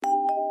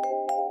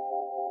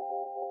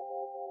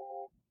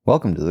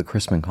Welcome to the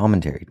Chrisman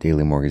Commentary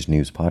Daily Mortgage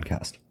News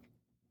Podcast.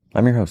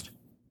 I'm your host,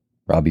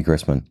 Robbie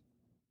Chrisman.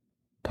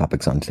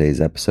 Topics on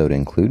today's episode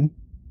include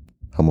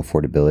home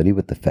affordability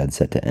with the Fed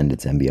set to end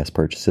its MBS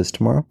purchases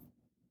tomorrow,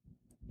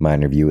 my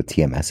interview with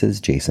TMS's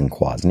Jason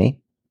Kwasny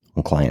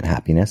on client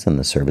happiness in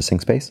the servicing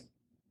space,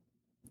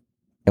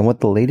 and what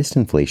the latest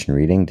inflation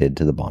reading did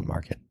to the bond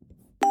market.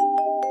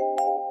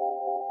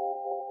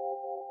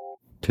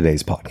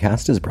 Today's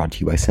podcast is brought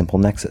to you by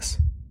SimpleNexus,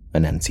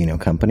 an nCino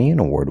company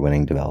and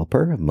award-winning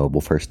developer of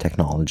mobile-first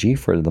technology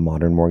for the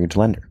modern mortgage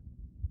lender.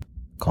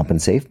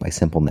 CompenSafe by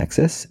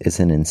SimpleNexus is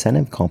an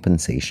incentive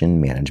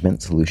compensation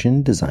management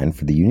solution designed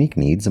for the unique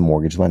needs of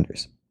mortgage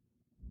lenders.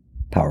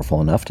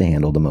 Powerful enough to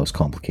handle the most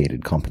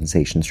complicated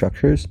compensation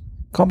structures,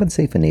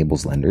 CompenSafe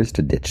enables lenders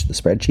to ditch the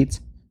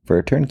spreadsheets for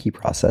a turnkey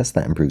process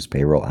that improves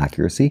payroll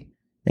accuracy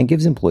and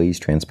gives employees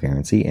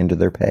transparency into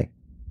their pay.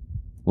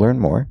 Learn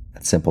more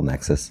at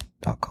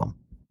simplenexus.com.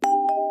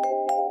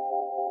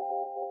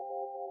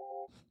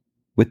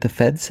 With the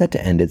Fed set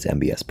to end its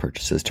MBS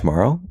purchases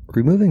tomorrow,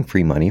 removing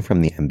free money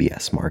from the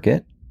MBS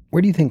market,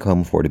 where do you think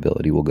home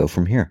affordability will go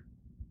from here?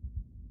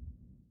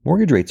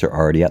 Mortgage rates are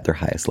already at their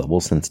highest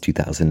level since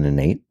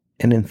 2008,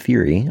 and in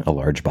theory, a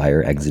large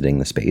buyer exiting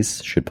the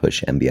space should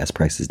push MBS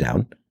prices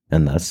down,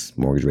 and thus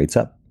mortgage rates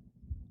up.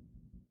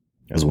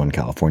 As one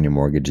California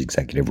mortgage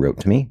executive wrote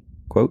to me,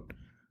 quote,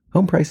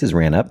 "Home prices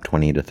ran up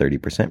 20 to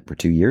 30% for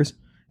 2 years,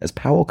 as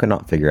Powell could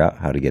not figure out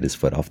how to get his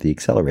foot off the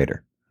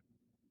accelerator.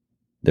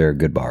 There are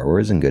good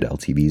borrowers and good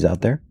LTVs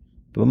out there,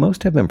 but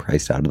most have been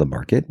priced out of the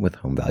market with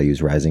home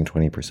values rising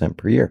 20%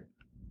 per year.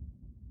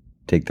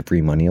 Take the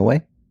free money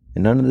away,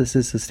 and none of this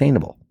is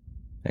sustainable."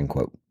 End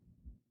quote.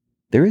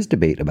 There is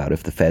debate about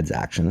if the Fed's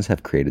actions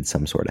have created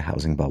some sort of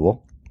housing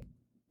bubble,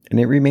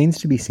 and it remains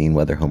to be seen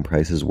whether home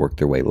prices work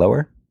their way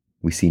lower,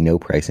 we see no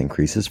price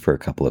increases for a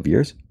couple of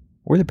years,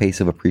 or the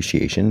pace of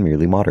appreciation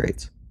merely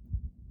moderates.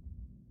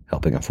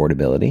 Helping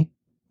affordability,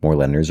 more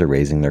lenders are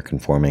raising their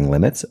conforming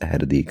limits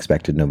ahead of the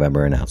expected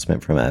November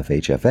announcement from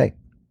FHFA.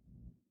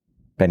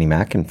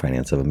 PennyMac and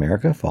Finance of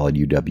America followed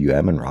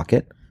UWM and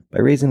Rocket by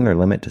raising their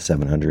limit to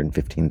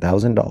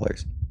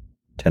 $715,000,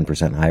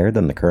 10% higher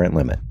than the current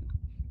limit.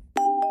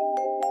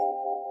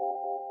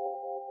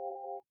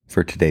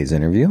 For today's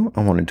interview,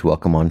 I wanted to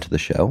welcome onto the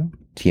show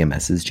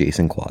TMS's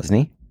Jason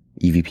Kwasny,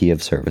 EVP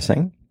of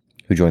Servicing,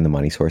 who joined the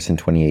Money Source in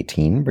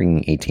 2018,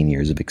 bringing 18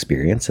 years of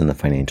experience in the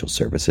financial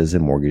services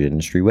and mortgage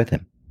industry with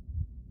him.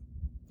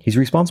 He's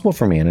responsible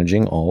for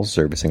managing all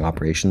servicing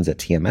operations at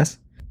TMS,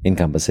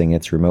 encompassing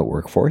its remote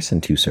workforce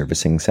and 2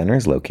 servicing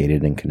centers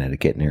located in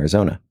Connecticut and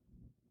Arizona.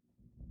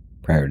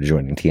 Prior to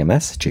joining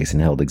TMS,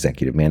 Jason held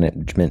executive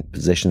management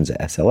positions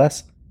at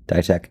SLS,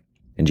 Ditech,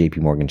 and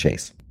JP Morgan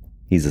Chase.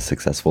 He's a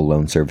successful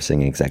loan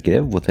servicing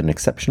executive with an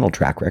exceptional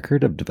track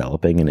record of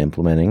developing and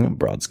implementing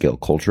broad-scale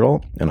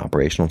cultural and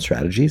operational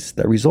strategies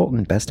that result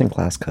in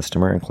best-in-class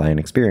customer and client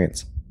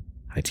experience,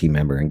 high team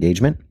member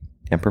engagement,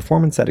 and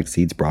performance that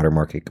exceeds broader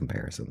market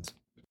comparisons.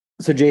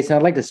 So, Jason,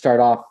 I'd like to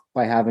start off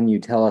by having you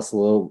tell us a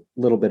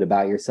little bit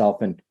about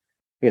yourself and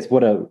I guess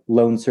what a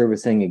loan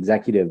servicing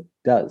executive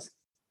does.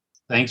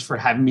 Thanks for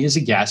having me as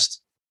a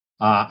guest.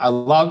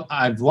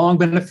 I've long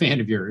been a fan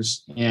of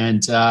yours,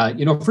 and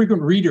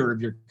frequent reader of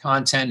your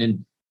content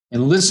and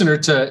listener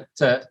to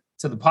the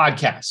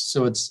podcast.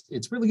 So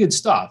it's really good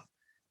stuff.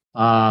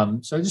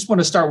 So I just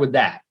want to start with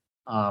that.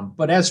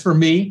 But as for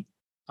me,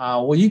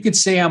 well, you could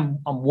say I'm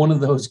one of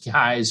those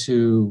guys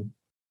who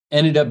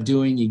ended up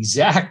doing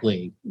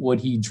exactly what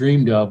he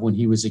dreamed of when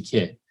he was a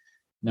kid.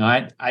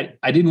 Now,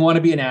 I didn't want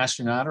to be an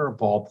astronaut or a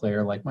ball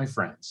player like my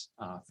friends.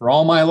 For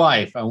all my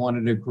life, I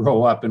wanted to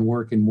grow up and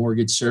work in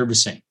mortgage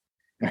servicing.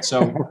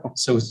 So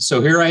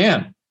here I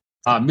am,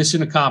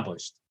 mission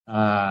accomplished.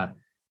 I'm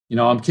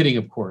kidding,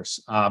 of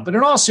course. But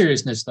in all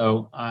seriousness,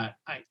 though, I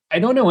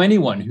don't know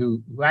anyone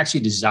who actually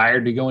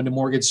desired to go into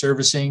mortgage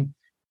servicing.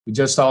 We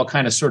just all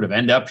kind of sort of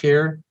end up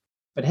here.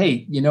 But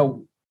hey,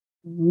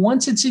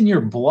 once it's in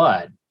your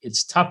blood,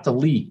 it's tough to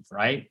leave,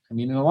 right? I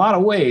mean, in a lot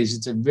of ways,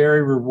 it's a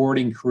very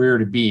rewarding career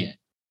to be in.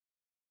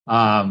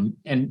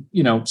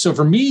 So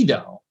for me,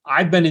 though,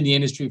 I've been in the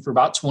industry for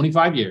about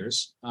 25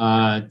 years,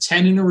 10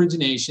 in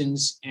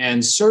originations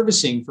and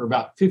servicing for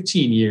about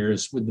 15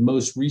 years, with the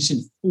most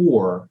recent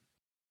 4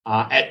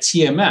 at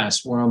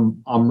TMS, where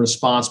I'm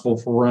responsible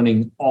for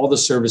running all the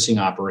servicing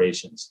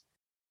operations.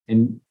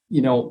 And,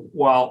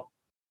 while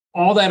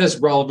all that is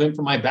relevant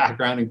for my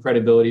background and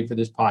credibility for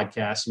this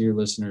podcast and your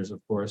listeners, of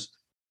course,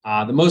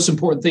 the most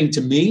important thing to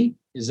me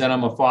is that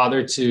I'm a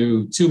father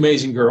to 2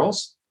 amazing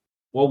girls,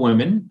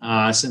 women,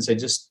 since I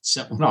just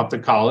sent one off to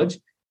college,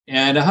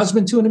 and a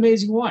husband to an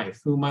amazing wife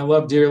whom I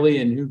love dearly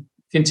and who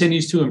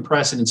continues to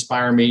impress and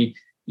inspire me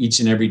each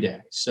and every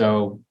day.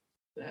 So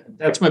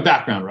that's my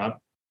background, Rob.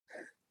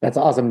 That's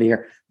awesome to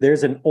hear.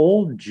 There's an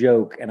old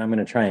joke, and I'm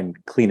going to try and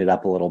clean it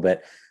up a little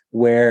bit,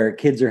 where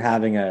kids are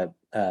having a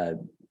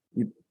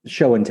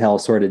show and tell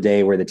sort of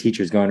day where the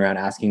teacher's going around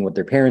asking what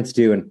their parents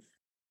do. And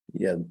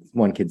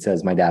one kid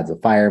says, "My dad's a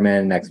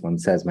fireman." Next one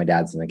says, "My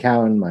dad's an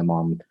accountant. My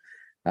mom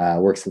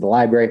works at the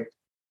library."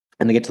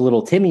 And they get to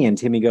little Timmy, and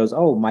Timmy goes,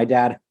 "Oh, my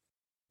dad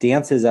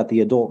dances at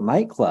the adult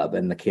nightclub."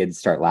 And the kids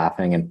start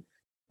laughing. And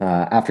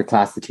after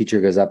class, the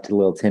teacher goes up to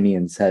little Timmy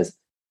and says,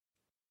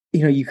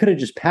 "You could have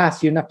just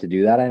passed. You didn't have to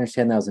do that. I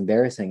understand that was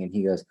embarrassing." And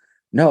he goes,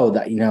 "No,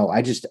 that,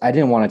 I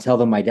didn't want to tell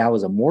them my dad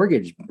was a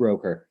mortgage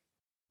broker."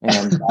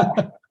 And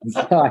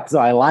so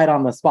I lied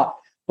on the spot.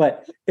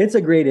 But it's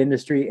a great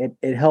industry.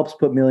 It helps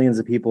put millions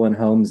of people in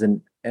homes.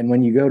 And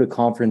when you go to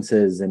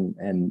conferences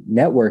and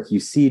network,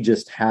 you see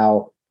just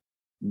how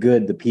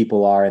good the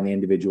people are and the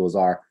individuals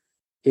are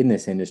in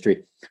this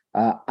industry.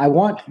 I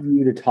want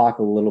you to talk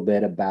a little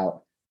bit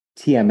about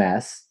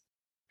TMS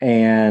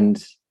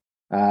and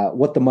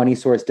what the Money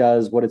Source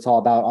does, what it's all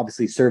about.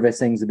 Obviously,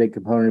 servicing is a big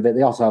component of it.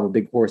 They also have a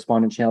big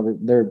correspondent channel.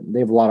 They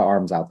have a lot of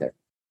arms out there.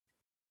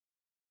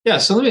 Yeah,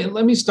 so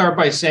let me start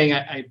by saying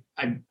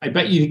I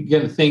bet you're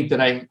going to think that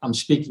I'm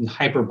speaking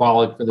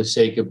hyperbolic for the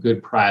sake of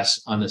good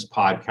press on this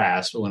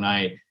podcast when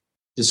I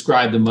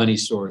describe the Money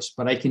Source,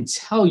 but I can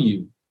tell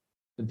you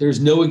that there's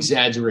no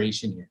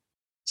exaggeration here.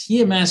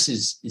 TMS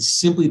is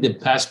simply the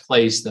best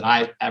place that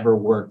I've ever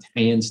worked,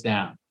 hands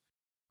down.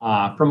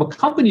 From a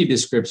company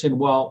description,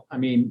 well, I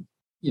mean,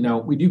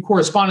 we do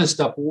correspondence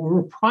stuff, but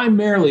we're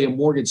primarily a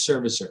mortgage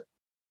servicer.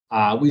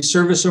 We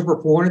service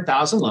over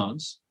 400,000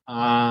 loans.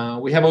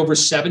 We have over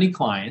 70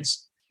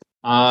 clients,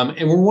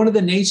 and we're one of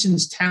the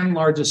nation's 10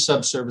 largest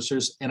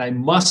subservicers. And I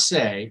must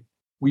say,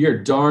 we are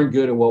darn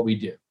good at what we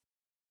do.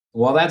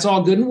 While that's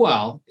all good and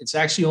well, it's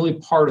actually only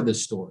part of the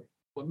story.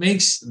 What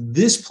makes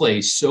this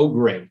place so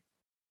great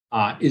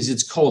is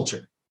its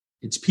culture,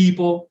 its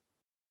people,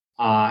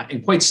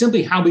 and quite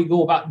simply how we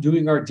go about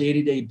doing our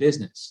day-to-day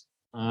business.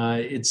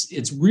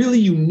 It's really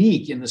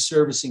unique in the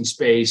servicing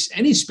space,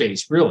 any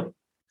space really.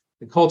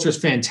 The culture is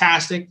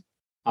fantastic.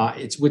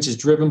 Which is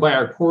driven by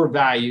our core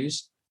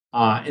values,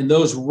 and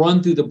those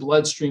run through the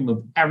bloodstream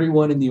of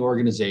everyone in the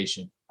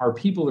organization. Our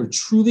people are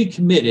truly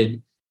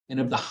committed and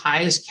of the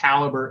highest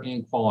caliber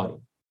and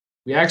quality.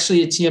 We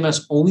actually at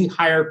TMS only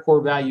hire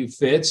core value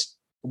fits.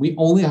 We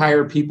only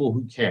hire people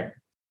who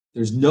care.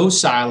 There's no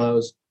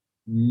silos,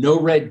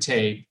 no red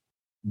tape,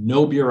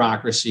 no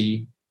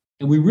bureaucracy,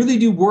 and we really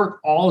do work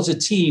all as a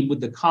team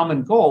with the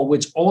common goal,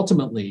 which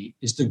ultimately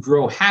is to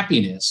grow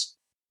happiness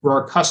for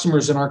our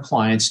customers and our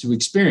clients to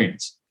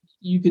experience.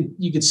 You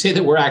could say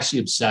that we're actually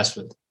obsessed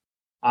with it.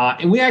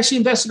 And we actually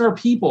invest in our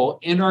people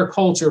and our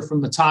culture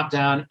from the top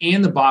down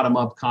and the bottom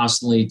up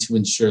constantly to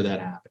ensure that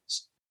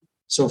happens.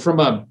 So from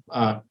a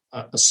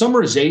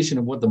summarization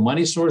of what the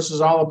Money Source is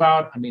all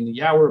about, I mean,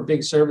 yeah, we're a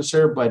big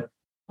servicer, but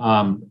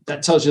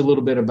that tells you a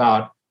little bit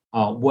about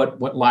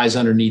what lies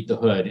underneath the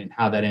hood and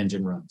how that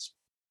engine runs.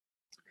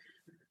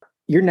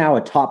 You're now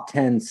a top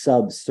 10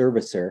 sub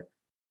servicer.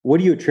 What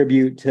do you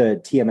attribute to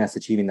TMS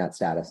achieving that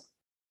status?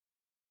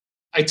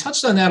 I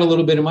touched on that a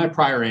little bit in my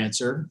prior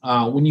answer.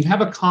 When you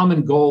have a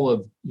common goal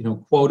of,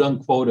 quote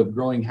unquote, of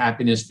growing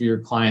happiness for your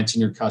clients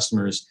and your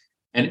customers,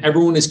 and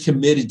everyone is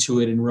committed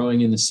to it and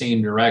rowing in the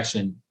same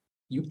direction,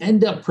 you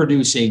end up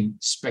producing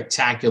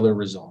spectacular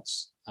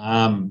results.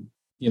 I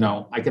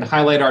can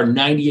highlight our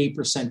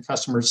 98%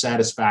 customer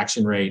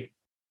satisfaction rate,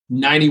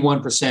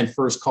 91%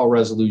 first call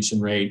resolution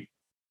rate,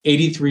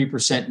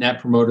 83% net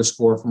promoter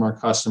score from our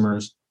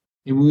customers.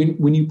 And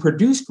when you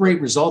produce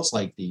great results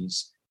like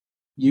these,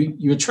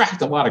 you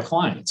attract a lot of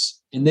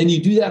clients. And then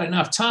you do that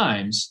enough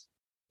times,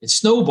 it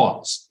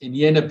snowballs, and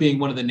you end up being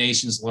one of the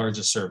nation's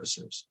largest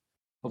servicers.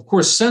 Of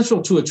course,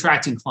 central to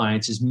attracting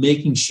clients is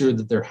making sure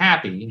that they're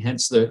happy,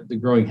 hence the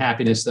growing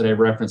happiness that I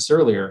referenced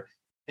earlier,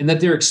 and that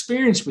their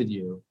experience with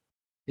you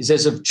is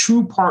as a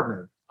true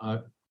partner,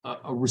 a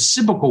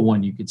reciprocal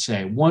one, you could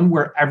say, one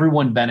where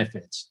everyone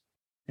benefits.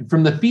 And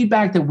from the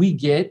feedback that we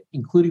get,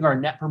 including our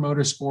net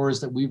promoter scores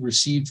that we've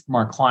received from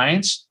our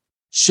clients,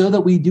 show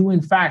that we do,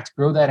 in fact,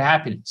 grow that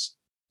happiness.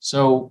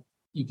 So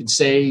you could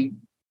say,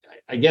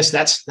 I guess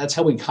that's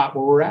how we got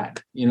where we're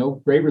at.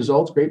 Great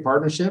results, great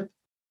partnership,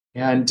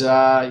 and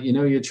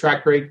you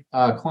attract great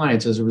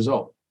clients as a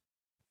result.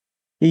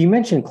 You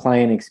mentioned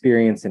client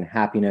experience and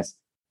happiness.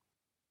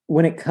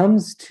 When it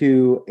comes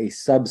to a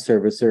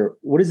sub-servicer,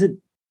 what is it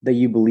that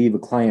you believe a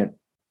client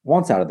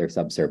wants out of their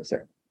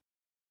sub-servicer?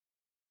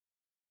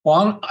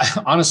 Well,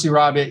 honestly,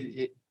 Rob,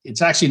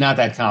 it's actually not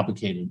that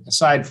complicated.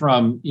 Aside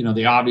from,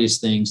 the obvious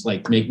things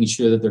like making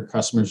sure that their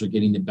customers are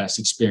getting the best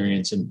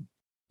experience and,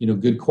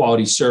 good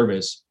quality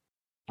service.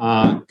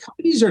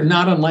 Companies are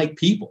not unlike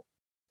people.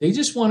 They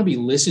just want to be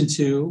listened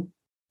to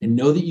and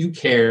know that you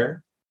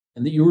care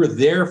and that you were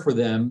there for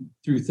them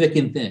through thick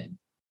and thin.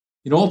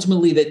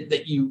 Ultimately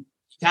that you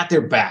got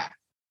their back.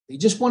 They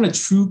just want a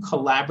true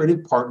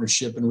collaborative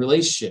partnership and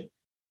relationship.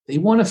 They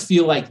want to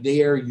feel like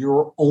they are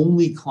your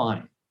only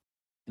client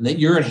and that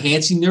you're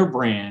enhancing their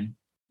brand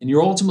and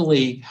you're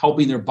ultimately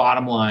helping their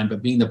bottom line by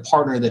being the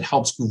partner that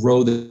helps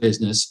grow the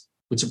business,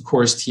 which of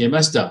course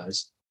TMS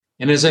does.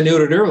 And as I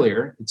noted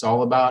earlier, it's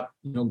all about,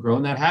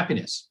 growing that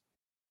happiness.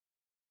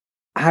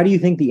 How do you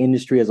think the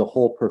industry as a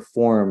whole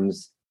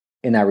performs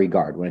in that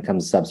regard when it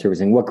comes to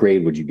sub-servicing? What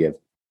grade would you give?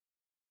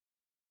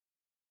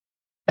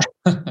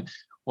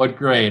 What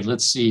grade?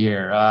 Let's see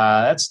here.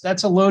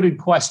 That's a loaded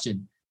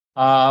question.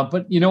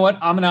 But you know what?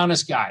 I'm an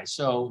honest guy.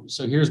 So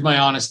here's my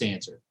honest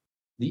answer.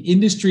 The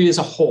industry as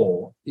a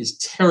whole is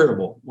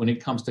terrible when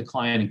it comes to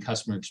client and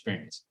customer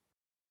experience.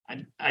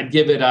 I'd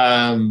give it,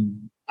 I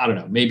don't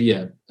know, maybe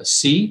a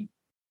C.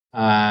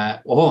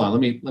 Well, hold on.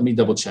 Let me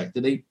double check. Do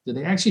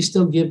they actually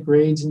still give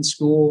grades in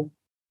school?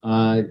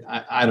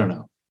 I don't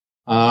know.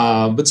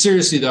 But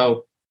seriously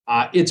though,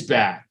 it's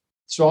bad.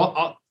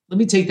 So let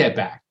me take that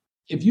back.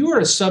 If you are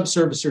a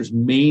subservicer's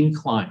main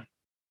client,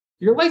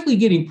 you're likely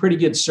getting pretty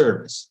good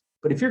service.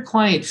 But if your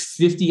client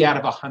 50 out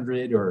of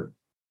 100, or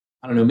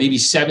I don't know, maybe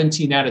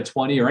 17 out of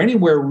 20, or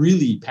anywhere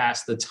really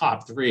past the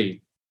top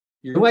 3,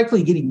 you're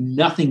likely getting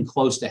nothing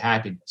close to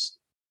happiness.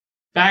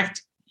 In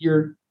fact,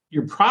 you're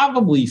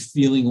probably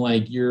feeling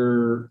like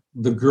you're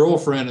the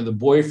girlfriend or the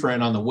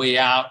boyfriend on the way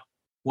out,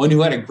 one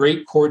who had a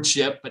great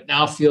courtship, but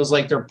now feels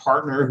like their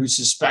partner who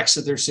suspects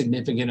that their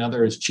significant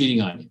other is cheating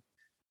on you.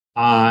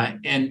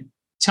 And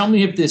tell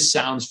me if this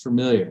sounds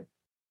familiar.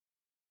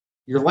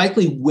 You're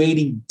likely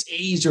waiting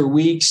days or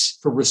weeks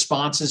for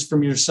responses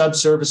from your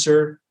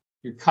subservicer.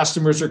 Your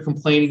customers are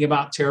complaining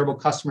about terrible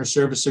customer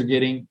service they're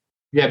getting.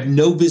 You have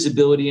no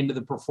visibility into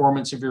the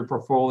performance of your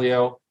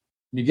portfolio.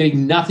 You're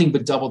getting nothing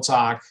but double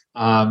talk,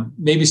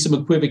 maybe some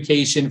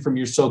equivocation from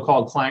your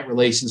so-called client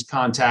relations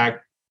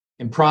contact,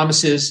 and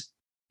promises,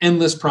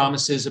 endless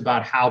promises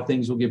about how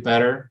things will get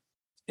better.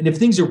 And if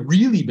things are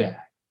really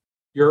bad,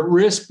 you're at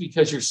risk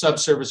because your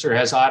subservicer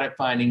has audit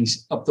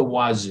findings up the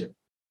wazoo.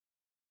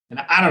 And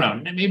I don't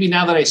know, maybe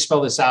now that I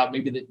spell this out,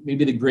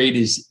 maybe the grade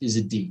is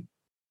a D.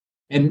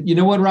 And you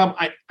know what, Rob?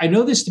 I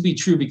know this to be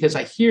true because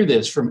I hear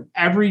this from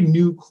every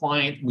new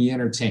client we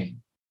entertain.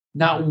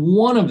 Not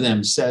one of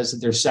them says that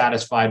they're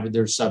satisfied with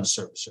their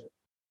subservicer.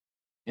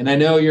 And I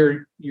know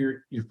you're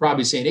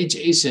probably saying, "Hey,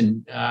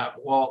 Jason,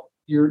 well,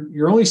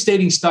 you're only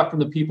stating stuff from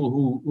the people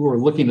who are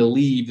looking to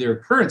leave their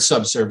current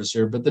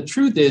subservicer." But the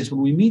truth is,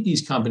 when we meet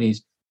these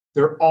companies,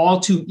 they're all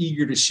too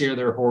eager to share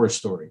their horror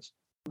stories.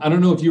 I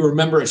don't know if you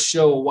remember a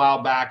show a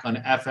while back on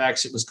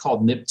FX. It was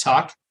called Nip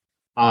Tuck.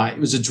 It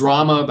was a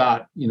drama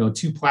about,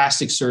 2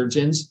 plastic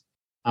surgeons.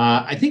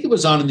 I think it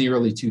was on in the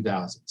early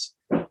 2000s.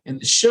 And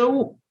the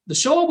show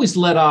always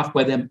led off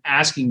by them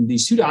asking,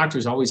 these 2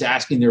 doctors always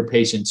asking their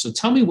patients, "So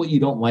tell me what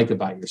you don't like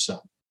about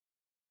yourself."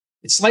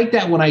 It's like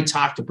that when I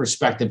talk to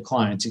prospective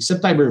clients,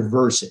 except I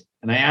reverse it.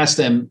 And I ask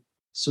them,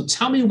 "So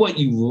tell me what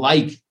you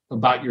like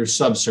about your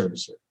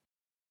subservicer."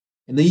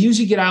 And they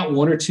usually get out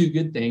 1 or 2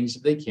 good things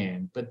if they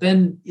can, but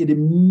then it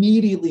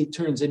immediately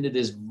turns into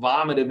this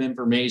vomit of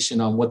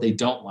information on what they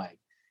don't like.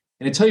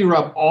 And I tell you,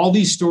 Rob, all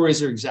these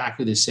stories are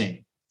exactly the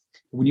same.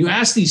 When you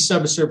ask these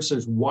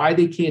subservicers why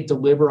they can't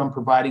deliver on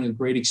providing a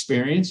great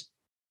experience,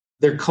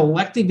 their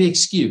collective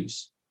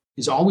excuse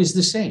is always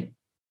the same.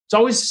 It's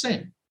always the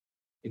same.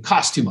 It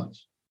costs too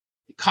much.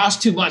 It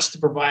costs too much to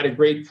provide a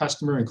great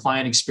customer and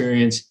client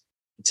experience.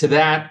 To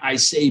that, I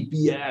say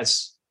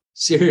BS.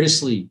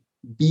 Seriously,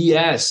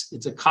 BS.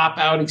 It's a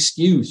cop-out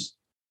excuse.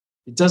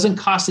 It doesn't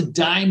cost a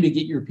dime to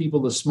get your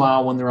people to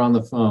smile when they're on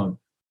the phone,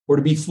 or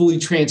to be fully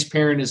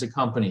transparent as a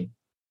company,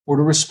 or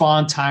to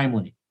respond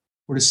timely,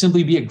 or to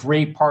simply be a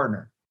great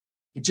partner.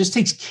 It just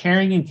takes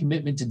caring and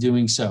commitment to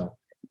doing so.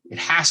 It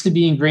has to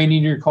be ingrained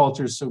in your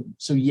culture. So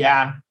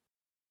yeah,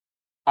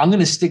 I'm going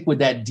to stick with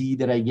that D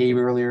that I gave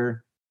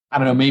earlier. I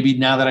don't know, maybe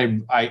now that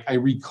I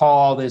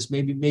recall this,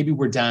 maybe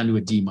we're down to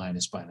a D- by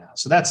now.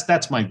 So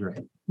that's my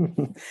grade.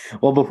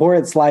 Well, before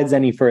it slides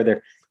any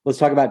further, let's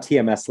talk about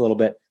TMS a little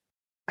bit.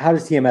 How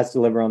does TMS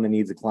deliver on the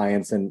needs of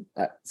clients? And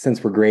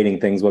since we're grading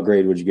things, what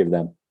grade would you give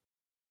them?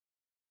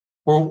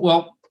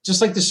 Well,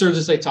 just like the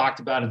services I talked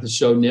about at the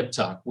show Nip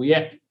Tuck,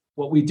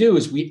 what we do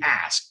is we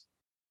ask,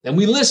 then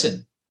we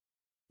listen,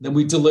 then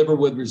we deliver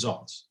with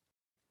results.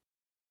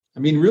 I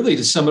mean, really,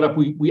 to sum it up,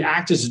 we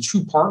act as a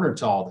true partner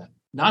to all of them,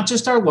 not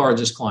just our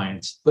largest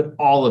clients, but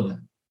all of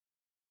them.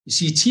 You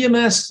see,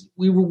 TMS,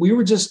 we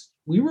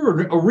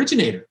were an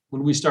originator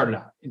when we started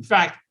out. In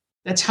fact,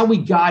 that's how we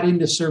got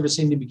into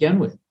servicing to begin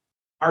with.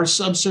 Our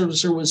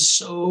subservicer was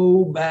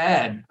so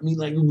bad. I mean,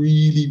 like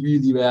really,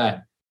 really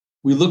bad.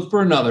 We looked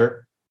for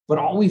another, but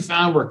all we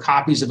found were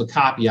copies of a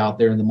copy out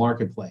there in the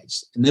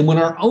marketplace. And then when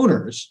our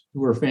owners,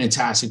 who were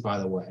fantastic, by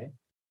the way,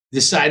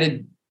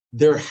 decided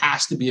there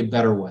has to be a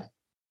better way,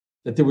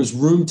 that there was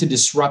room to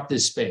disrupt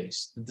this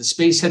space, that the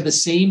space had the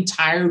same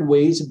tired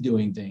ways of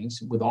doing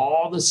things with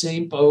all the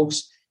same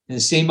folks and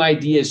the same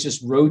ideas,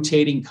 just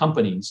rotating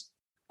companies,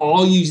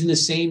 all using the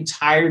same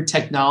tired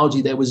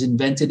technology that was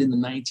invented in the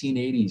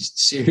 1980s,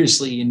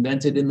 seriously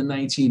invented in the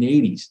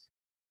 1980s.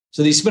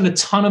 So they spent a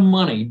ton of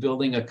money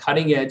building a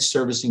cutting edge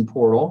servicing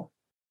portal,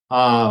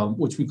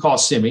 which we call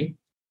SIMI,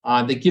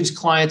 that gives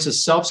clients a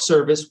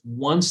self-service,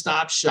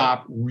 one-stop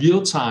shop,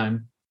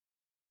 real-time,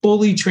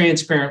 fully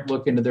transparent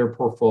look into their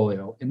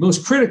portfolio. And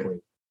most critically,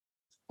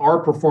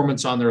 our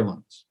performance on their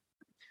loans.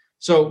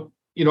 So,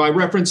 I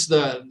referenced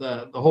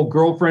the whole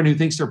girlfriend who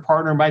thinks their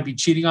partner might be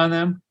cheating on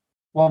them.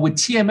 Well, with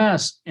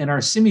TMS and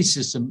our SIMI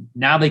system,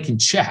 now they can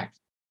check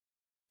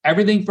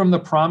everything from the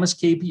promised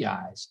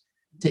KPIs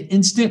to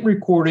instant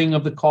recording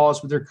of the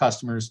calls with their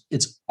customers.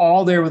 It's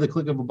all there with a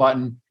click of a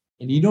button.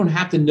 And you don't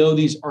have to know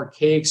these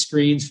archaic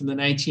screens from the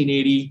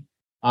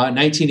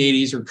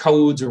 1980s or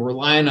codes, or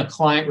rely on a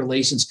client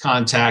relations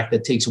contact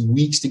that takes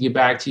weeks to get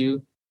back to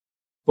you.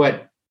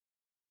 But,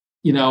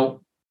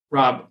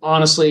 Rob,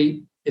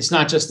 honestly, it's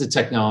not just the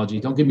technology.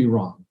 Don't get me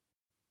wrong.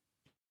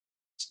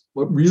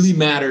 What really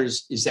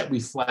matters is that we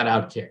flat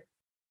out care.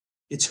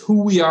 It's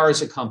who we are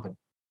as a company.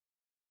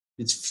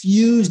 It's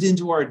fused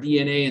into our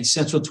DNA and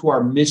central to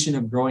our mission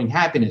of growing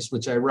happiness,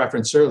 which I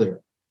referenced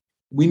earlier.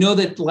 We know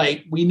that,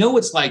 we know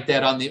it's like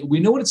that we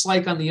know what it's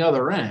like on the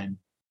other end.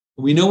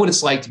 We know what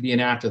it's like to be an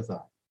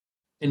afterthought.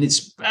 And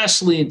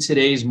especially in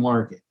today's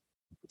market,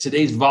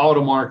 today's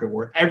volatile market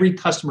where every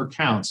customer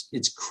counts,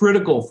 it's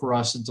critical for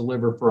us to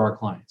deliver for our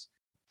clients.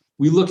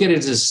 We look at it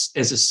as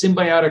a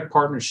symbiotic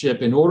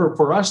partnership. In order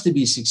for us to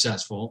be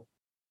successful,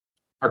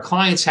 our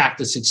clients have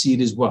to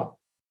succeed as well.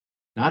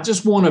 Not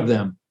just one of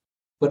them,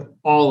 but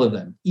all of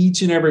them,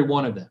 each and every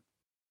one of them.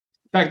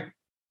 In fact,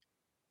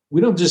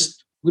 we don't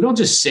just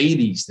say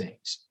these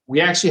things.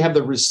 We actually have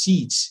the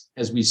receipts,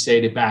 as we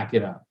say, to back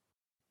it up.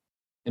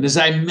 And as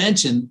I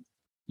mentioned,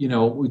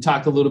 we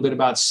talked a little bit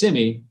about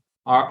CIMI.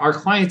 Our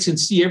clients can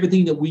see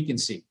everything that we can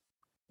see.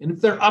 And if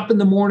they're up in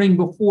the morning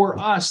before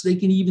us, they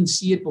can even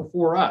see it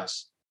before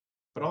us.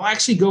 But I'll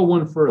actually go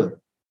one further.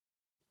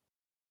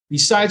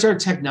 Besides our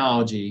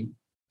technology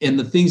and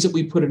the things that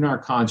we put in our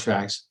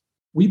contracts,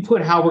 we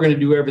put how we're going to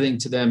do everything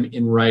to them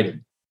in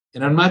writing.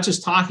 And I'm not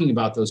just talking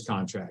about those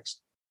contracts.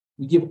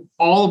 We give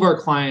all of our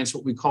clients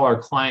what we call our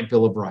client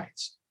bill of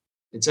rights.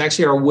 It's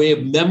actually our way of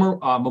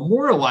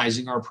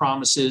memorializing our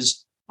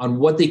promises on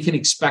what they can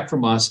expect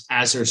from us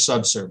as their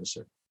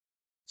subservicer.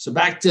 So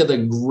back to the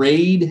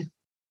grade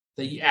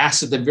that you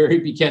asked at the very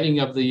beginning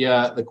of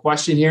the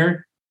question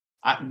here.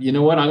 You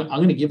know what? I'm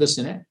going to give this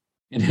an A.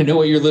 And I know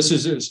what your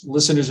listeners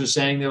are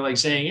saying. They're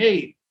saying,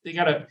 hey,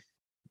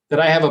 that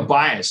I have a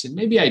bias. And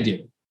maybe I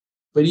do.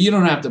 But you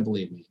don't have to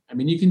believe me. I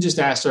mean, you can just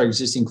ask our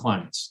existing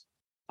clients.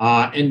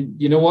 And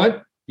you know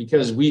what?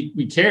 Because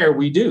we care,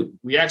 we do.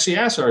 We actually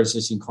ask our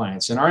existing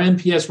clients. And our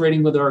NPS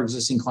rating with our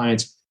existing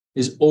clients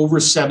is over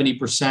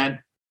 70%.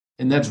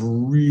 And that's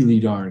really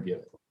darn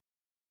good.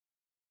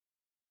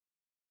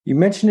 You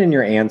mentioned in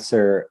your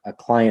answer a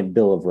client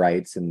bill of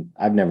rights, and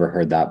I've never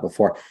heard that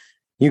before. Can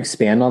you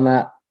expand on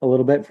that a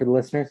little bit for the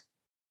listeners?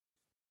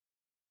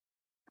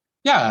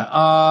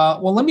 Yeah.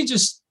 Well, let me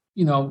just,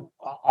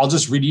 I'll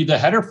just read you the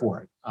header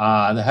for it.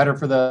 The header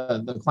for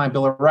the client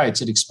bill of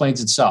rights. It explains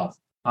itself.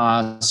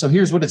 So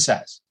here's what it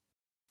says.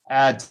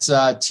 At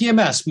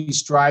TMS, we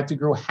strive to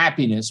grow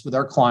happiness with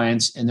our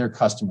clients and their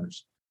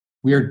customers.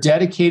 We are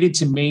dedicated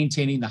to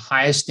maintaining the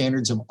highest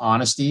standards of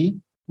honesty,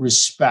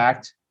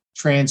 respect,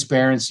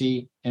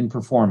 transparency, and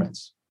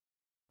performance.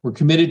 We're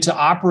committed to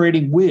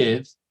operating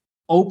with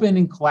open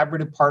and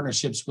collaborative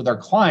partnerships with our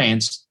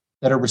clients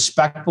that are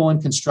respectful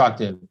and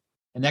constructive,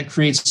 and that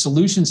creates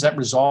solutions that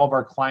resolve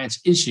our clients'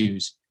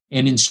 issues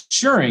and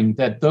ensuring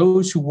that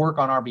those who work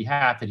on our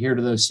behalf adhere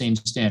to those same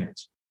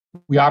standards.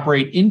 We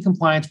operate in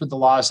compliance with the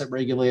laws that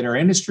regulate our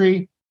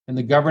industry and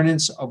the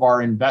governance of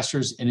our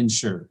investors and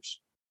insurers.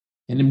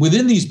 And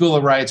within these Bill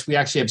of Rights, we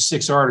actually have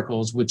 6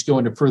 articles which go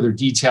into further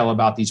detail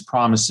about these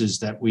promises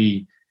that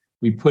we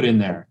put in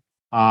there.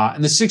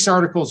 And the 6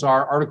 articles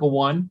are Article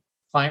 1,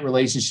 client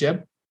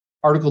relationship;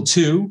 Article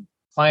 2,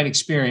 client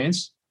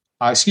experience,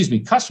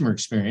 customer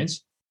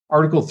experience;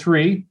 Article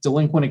 3,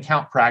 delinquent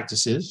account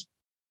practices;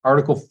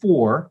 Article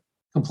 4,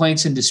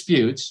 complaints and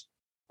disputes;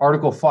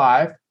 Article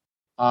 5,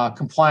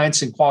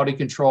 compliance and quality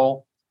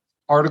control;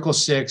 Article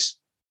 6,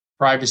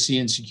 privacy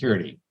and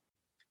security.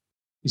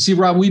 You see,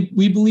 Rob,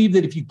 we believe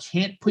that if you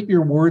can't put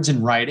your words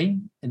in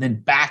writing and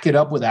then back it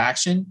up with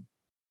action,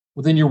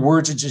 well, then your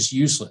words are just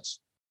useless.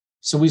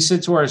 So we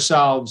said to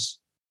ourselves,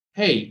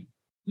 hey,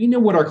 we know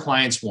what our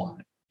clients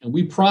want, and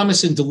we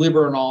promise and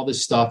deliver on all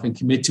this stuff and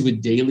commit to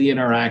it daily in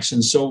our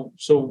actions. So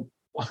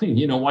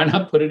why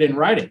not put it in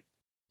writing?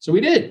 So we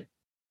did.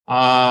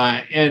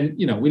 And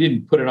we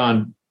didn't put it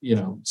on,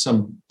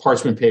 some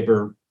parchment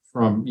paper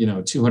from,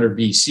 200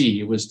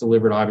 BC. It was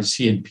delivered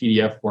obviously in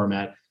PDF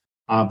format.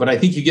 But I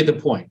think you get the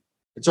point.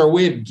 It's our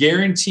way of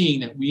guaranteeing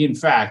that we, in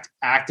fact,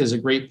 act as a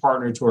great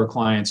partner to our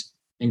clients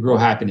and grow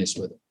happiness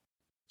with them.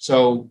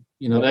 So,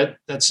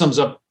 that sums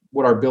up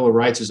what our Bill of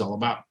Rights is all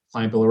about,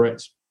 client Bill of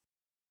Rights.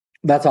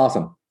 That's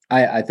awesome.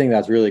 I think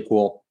that's really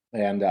cool.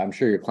 And I'm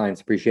sure your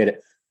clients appreciate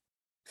it.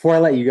 Before I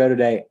let you go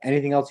today,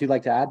 anything else you'd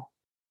like to add?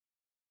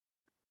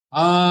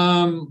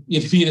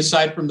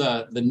 Aside from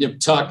the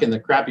nip tuck and the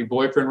crappy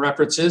boyfriend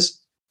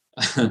references.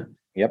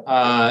 Yep.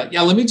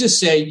 Let me just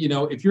say,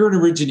 if you're an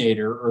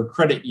originator or a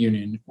credit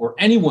union or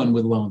anyone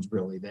with loans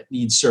really that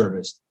needs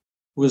service,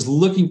 who is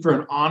looking for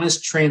an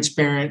honest,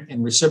 transparent,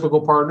 and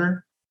reciprocal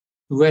partner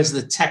who has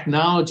the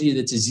technology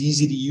that's as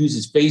easy to use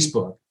as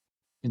Facebook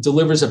and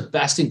delivers a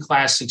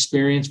best-in-class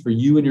experience for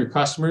you and your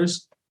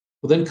customers,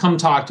 well, then come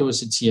talk to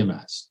us at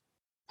TMS.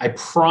 I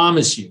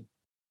promise you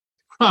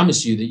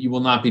that you will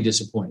not be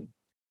disappointed.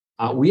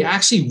 We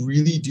actually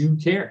really do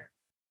care.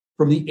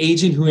 from the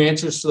agent who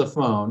answers to the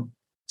phone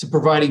to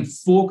providing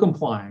full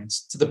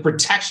compliance to the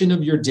protection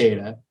of your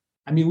data.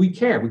 I mean, we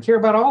care. We care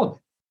about all of it.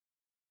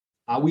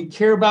 We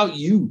care about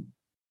you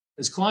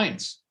as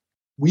clients.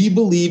 We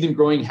believe in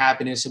growing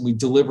happiness, and we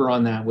deliver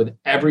on that with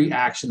every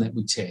action that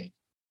we take.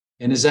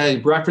 And as I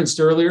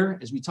referenced earlier,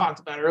 as we talked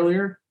about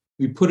earlier,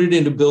 we put it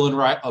into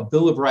a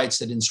bill of rights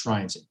that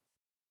enshrines it.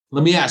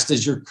 Let me ask,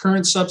 does your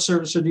current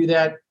subservicer do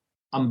that?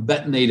 I'm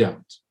betting they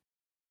don't.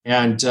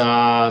 And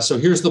so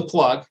here's the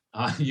plug.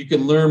 You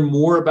can learn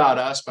more about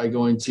us by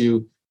going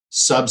to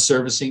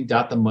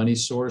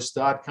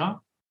subservicing.themoneysource.com.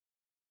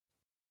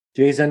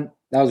 Jason,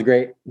 that was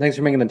great. Thanks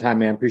for making the time,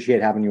 man.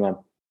 Appreciate having you on.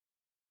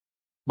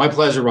 My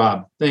pleasure,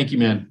 Rob. Thank you,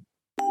 man.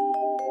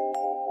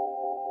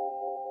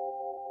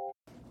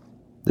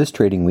 This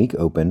trading week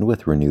opened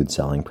with renewed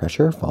selling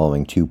pressure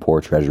following 2 poor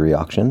treasury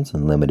auctions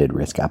and limited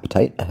risk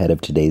appetite ahead of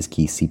today's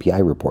key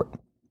CPI report.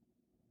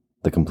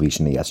 The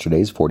completion of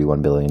yesterday's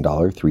 $41 billion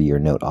 3-year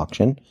note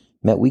auction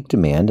met weak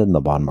demand, and the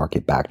bond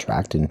market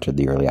backtracked into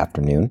the early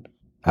afternoon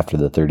after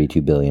the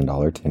 $32 billion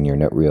 10-year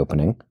note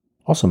reopening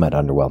also met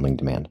underwhelming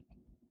demand.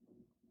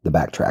 The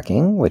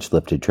backtracking, which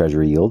lifted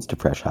Treasury yields to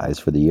fresh highs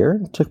for the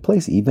year, took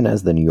place even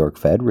as the New York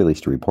Fed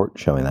released a report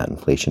showing that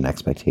inflation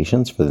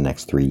expectations for the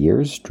next 3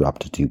 years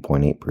dropped to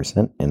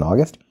 2.8% in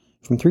August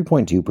from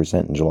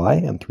 3.2% in July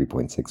and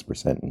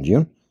 3.6% in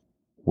June,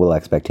 while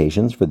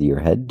expectations for the year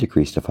ahead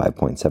decreased to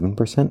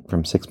 5.7%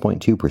 from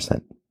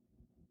 6.2%.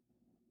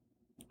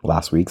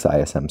 Last week's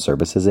ISM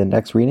Services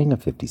Index reading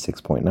of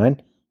 56.9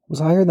 was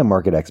higher than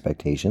market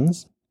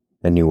expectations,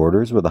 and new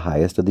orders were the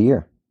highest of the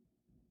year.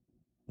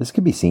 This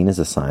could be seen as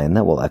a sign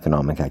that while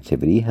economic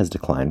activity has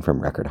declined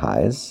from record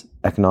highs,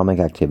 economic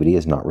activity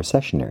is not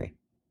recessionary.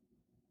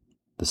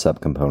 The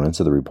subcomponents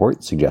of the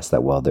report suggest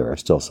that while there are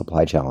still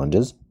supply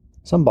challenges,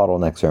 some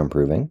bottlenecks are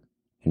improving,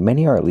 and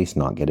many are at least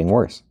not getting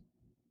worse.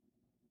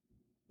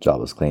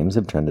 Jobless claims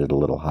have trended a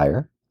little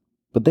higher,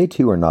 but they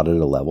too are not at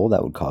a level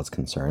that would cause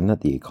concern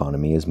that the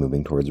economy is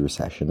moving towards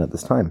recession at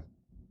this time.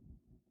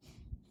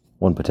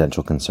 One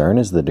potential concern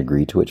is the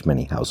degree to which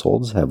many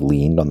households have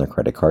leaned on their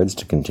credit cards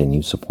to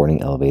continue supporting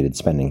elevated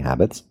spending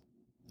habits,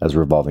 as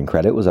revolving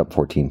credit was up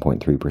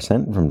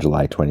 14.3% from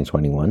July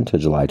 2021 to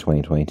July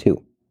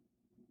 2022.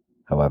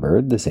 However,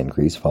 this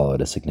increase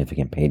followed a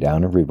significant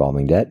paydown of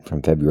revolving debt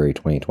from February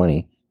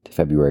 2020 to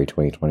February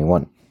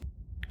 2021.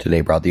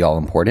 Today brought the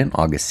all-important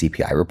August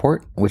CPI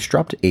report, which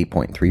dropped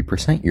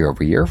 8.3%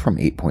 year-over-year from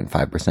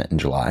 8.5% in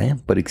July,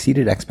 but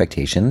exceeded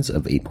expectations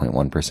of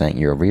 8.1%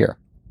 year-over-year.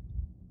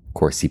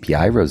 Core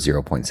CPI rose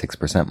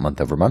 0.6%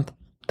 month-over-month,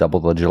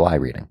 double the July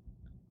reading.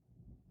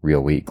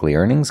 Real weekly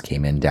earnings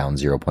came in down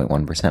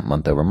 0.1%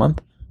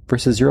 month-over-month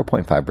versus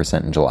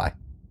 0.5% in July.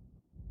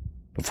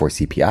 Before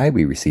CPI,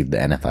 we received the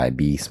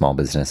NFIB Small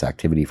Business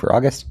Activity for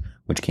August,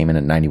 which came in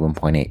at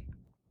 91.8.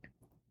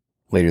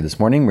 Later this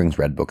morning brings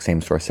Redbook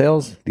same-store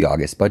sales, the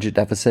August budget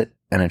deficit,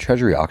 and a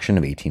Treasury auction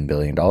of $18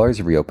 billion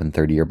of reopened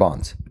 30-year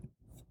bonds.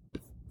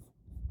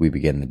 We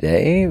begin the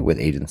day with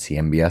agency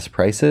MBS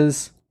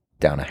prices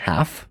down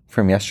 0.5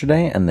 from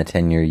yesterday, and the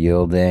 10-year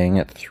yielding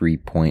at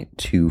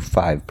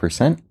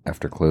 3.25%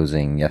 after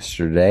closing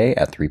yesterday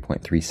at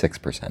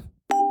 3.36%.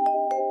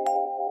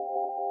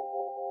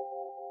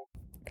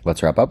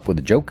 Let's wrap up with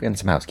a joke and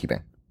some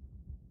housekeeping.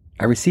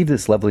 I received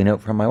this lovely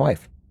note from my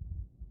wife.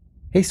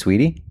 Hey,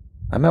 sweetie,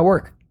 I'm at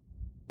work.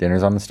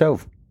 Dinner's on the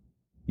stove.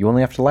 You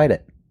only have to light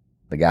it.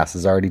 The gas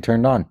is already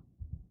turned on.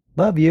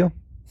 Love you.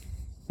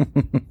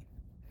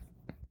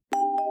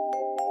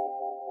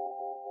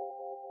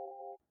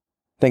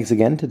 Thanks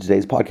again to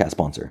today's podcast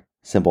sponsor,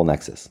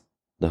 SimpleNexus,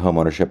 the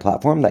homeownership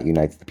platform that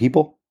unites the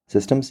people,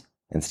 systems,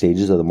 and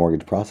stages of the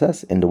mortgage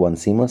process into one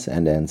seamless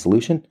end-to-end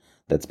solution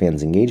that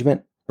spans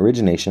engagement,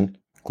 origination,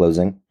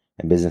 closing,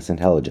 and business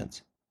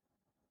intelligence.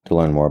 To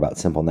learn more about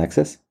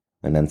SimpleNexus,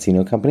 an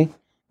nCino company,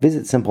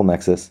 visit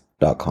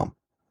simplenexus.com.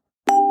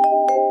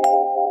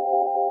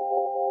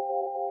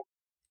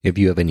 If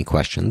you have any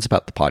questions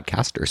about the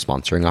podcast or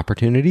sponsoring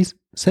opportunities,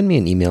 send me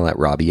an email at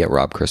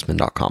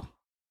robbie@robchrisman.com.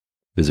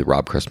 Visit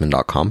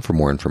robchrisman.com for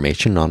more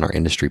information on our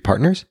industry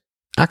partners,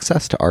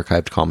 access to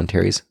archived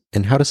commentaries,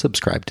 and how to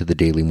subscribe to the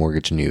daily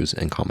mortgage news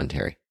and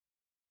commentary.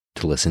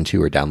 To listen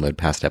to or download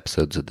past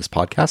episodes of this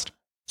podcast,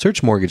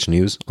 search Mortgage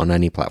News on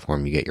any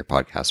platform you get your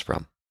podcasts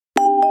from.